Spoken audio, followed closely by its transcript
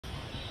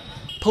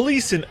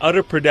Police in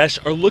Uttar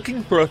Pradesh are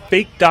looking for a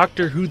fake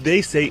doctor who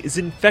they say is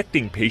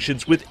infecting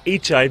patients with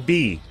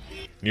HIV.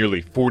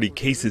 Nearly 40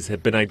 cases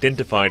have been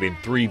identified in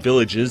 3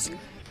 villages.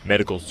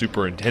 Medical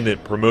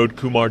Superintendent Pramod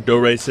Kumar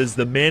Dore says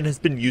the man has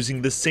been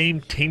using the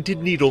same tainted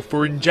needle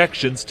for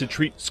injections to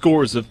treat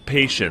scores of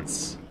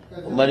patients.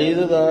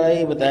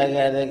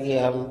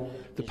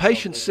 The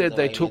patients said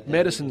they took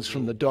medicines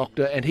from the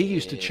doctor and he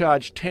used to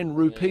charge 10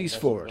 rupees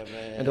for it.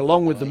 And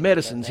along with the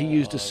medicines, he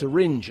used a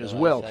syringe as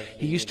well.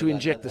 He used to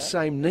inject the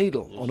same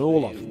needle on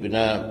all of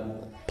them.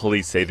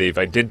 Police say they've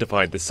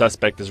identified the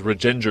suspect as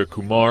Rajendra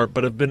Kumar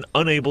but have been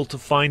unable to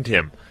find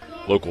him.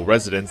 Local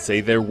residents say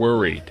they're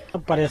worried.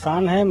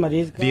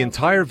 The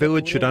entire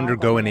village should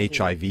undergo an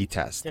HIV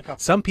test.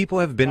 Some people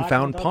have been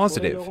found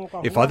positive.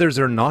 If others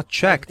are not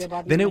checked,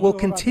 then it will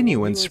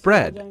continue and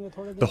spread.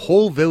 The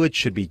whole village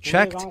should be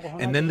checked,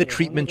 and then the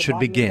treatment should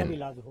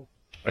begin.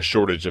 A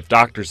shortage of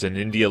doctors in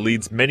India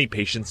leads many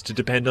patients to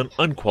depend on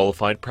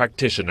unqualified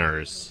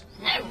practitioners.